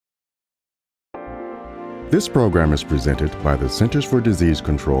This program is presented by the Centers for Disease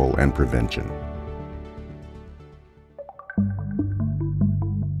Control and Prevention.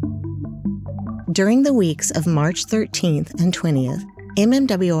 During the weeks of March 13th and 20th,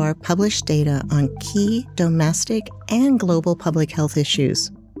 MMWR published data on key domestic and global public health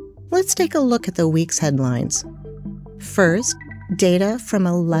issues. Let's take a look at the week's headlines. First, data from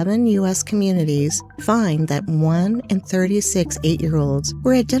 11 U.S. communities find that 1 in 36 8-year-olds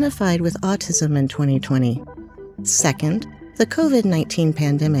were identified with autism in 2020. Second, the COVID-19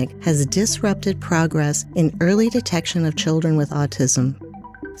 pandemic has disrupted progress in early detection of children with autism.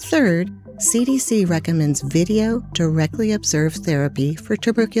 Third, CDC recommends video directly observed therapy for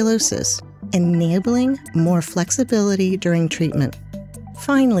tuberculosis, enabling more flexibility during treatment.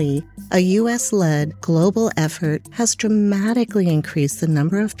 Finally, a U.S.-led global effort has dramatically increased the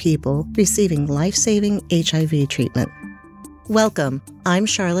number of people receiving lifesaving HIV treatment. Welcome, I'm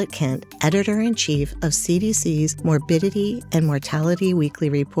Charlotte Kent, Editor-in-Chief of CDC's Morbidity and Mortality Weekly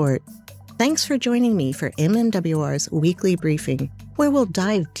Report. Thanks for joining me for MMWR's weekly briefing, where we'll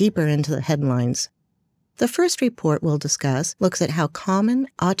dive deeper into the headlines. The first report we'll discuss looks at how common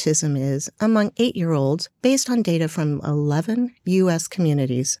autism is among 8-year-olds based on data from 11 U.S.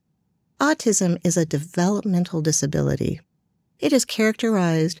 communities. Autism is a developmental disability. It is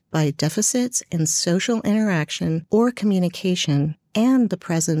characterized by deficits in social interaction or communication and the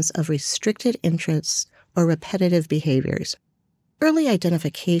presence of restricted interests or repetitive behaviors. Early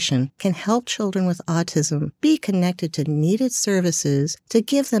identification can help children with autism be connected to needed services to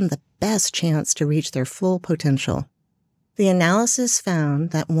give them the best chance to reach their full potential. The analysis found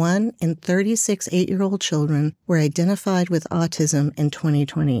that 1 in 36 8-year-old children were identified with autism in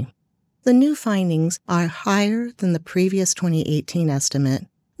 2020. The new findings are higher than the previous 2018 estimate,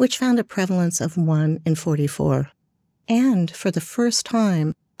 which found a prevalence of 1 in 44. And for the first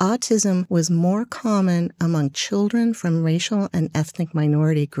time, autism was more common among children from racial and ethnic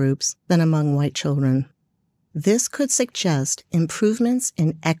minority groups than among white children. This could suggest improvements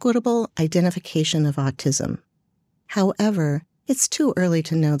in equitable identification of autism. However, it's too early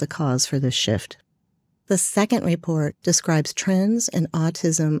to know the cause for this shift. The second report describes trends in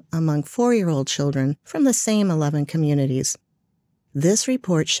autism among 4-year-old children from the same 11 communities. This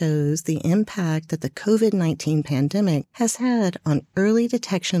report shows the impact that the COVID-19 pandemic has had on early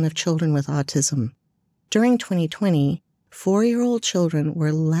detection of children with autism. During 2020, 4-year-old children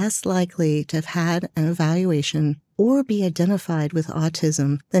were less likely to have had an evaluation or be identified with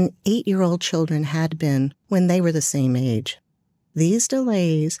autism than 8-year-old children had been when they were the same age. These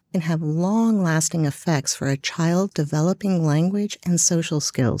delays can have long-lasting effects for a child developing language and social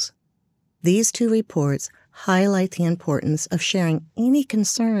skills. These two reports highlight the importance of sharing any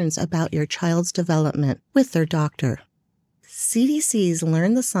concerns about your child's development with their doctor. CDC's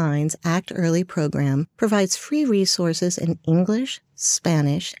Learn the Signs, Act Early program provides free resources in English,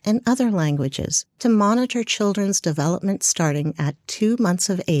 Spanish, and other languages to monitor children's development starting at 2 months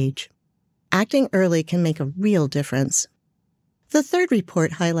of age. Acting early can make a real difference. The third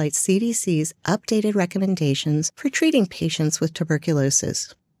report highlights CDC's updated recommendations for treating patients with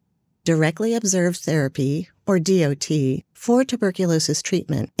tuberculosis. Directly observed therapy, or DOT, for tuberculosis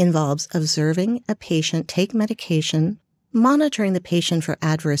treatment involves observing a patient take medication, monitoring the patient for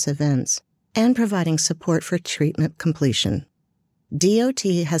adverse events, and providing support for treatment completion. DOT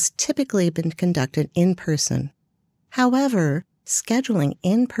has typically been conducted in person. However, scheduling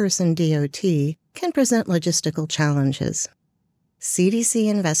in-person DOT can present logistical challenges. CDC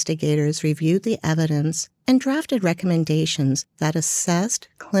investigators reviewed the evidence and drafted recommendations that assessed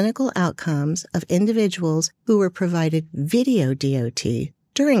clinical outcomes of individuals who were provided video DOT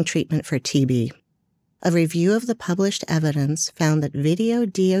during treatment for TB. A review of the published evidence found that video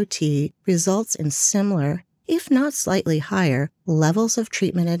DOT results in similar, if not slightly higher, levels of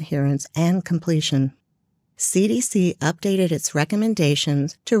treatment adherence and completion. CDC updated its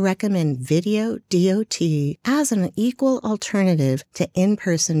recommendations to recommend video DOT as an equal alternative to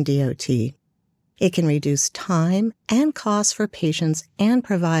in-person DOT. It can reduce time and costs for patients and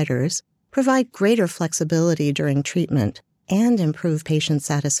providers, provide greater flexibility during treatment, and improve patient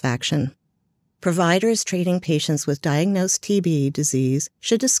satisfaction. Providers treating patients with diagnosed TB disease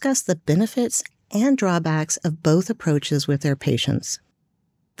should discuss the benefits and drawbacks of both approaches with their patients.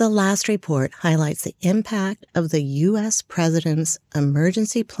 The last report highlights the impact of the U.S. President's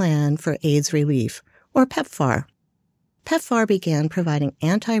Emergency Plan for AIDS Relief, or PEPFAR. PEPFAR began providing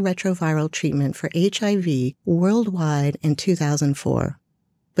antiretroviral treatment for HIV worldwide in 2004.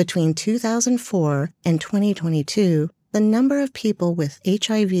 Between 2004 and 2022, the number of people with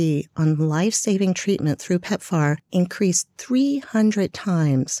HIV on life-saving treatment through PEPFAR increased 300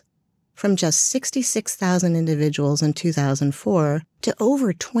 times. from just 66,000 individuals in 2004 to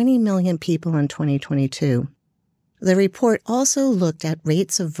over 20 million people in 2022. The report also looked at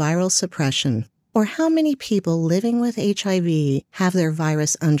rates of viral suppression, or how many people living with HIV have their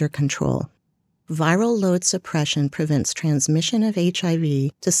virus under control. Viral load suppression prevents transmission of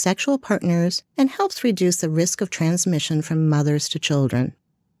HIV to sexual partners and helps reduce the risk of transmission from mothers to children.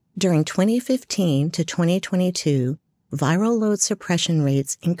 During 2015 to 2022, viral load suppression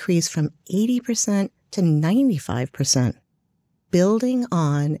rates increased from 80% to 95%. Building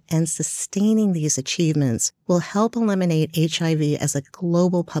on and sustaining these achievements will help eliminate HIV as a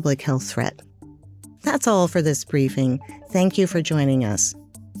global public health threat. That's all for this briefing. Thank you for joining us.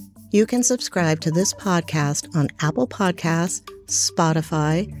 You can subscribe to this podcast on Apple Podcasts,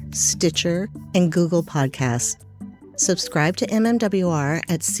 Spotify, Stitcher, and Google Podcasts. Subscribe to MMWR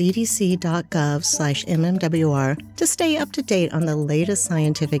at cdc.gov/MMWR to stay up to date on the latest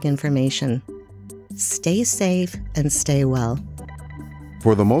scientific information. Stay safe and stay well.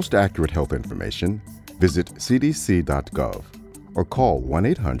 For the most accurate health information, visit cdc.gov or call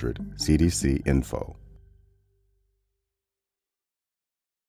 1-800-CDC-INFO.